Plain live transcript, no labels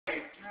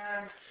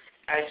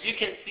As you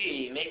can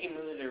see, making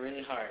moves are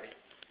really hard.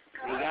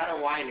 We got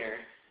a whiner.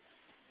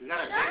 He's not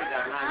a big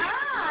guy, not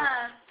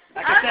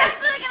like I said,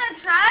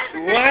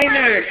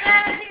 whiner.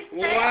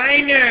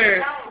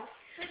 Whiner.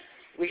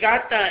 We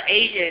got the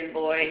Asian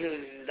boy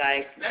who's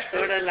like,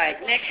 sort of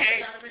like, Nick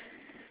hurts.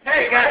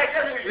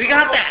 We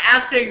got the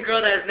absent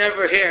girl that's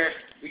never here.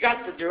 We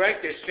got the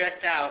director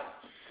stressed out.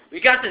 We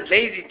got the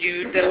lazy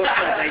dude that wants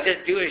to like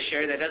just do his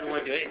shirt that doesn't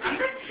want to do anything.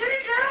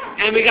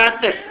 And we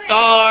got the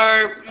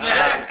star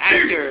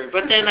actor,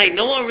 but then like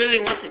no one really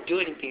wants to do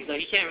anything, so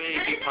he can't really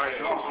be part of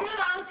it.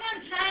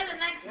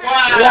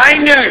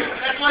 Whiner!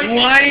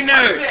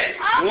 Whiner!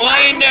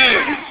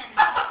 Whiner!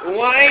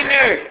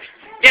 Whiner!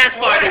 Dance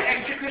party!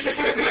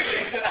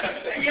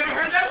 You ever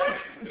heard that one?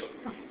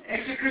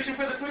 Execution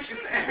for the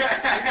pushers.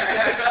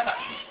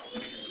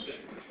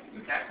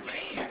 That's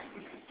lame.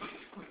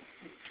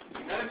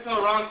 That is so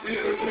wrong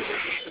too.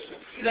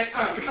 He's like,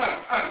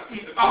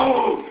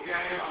 oh!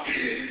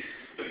 Yeah.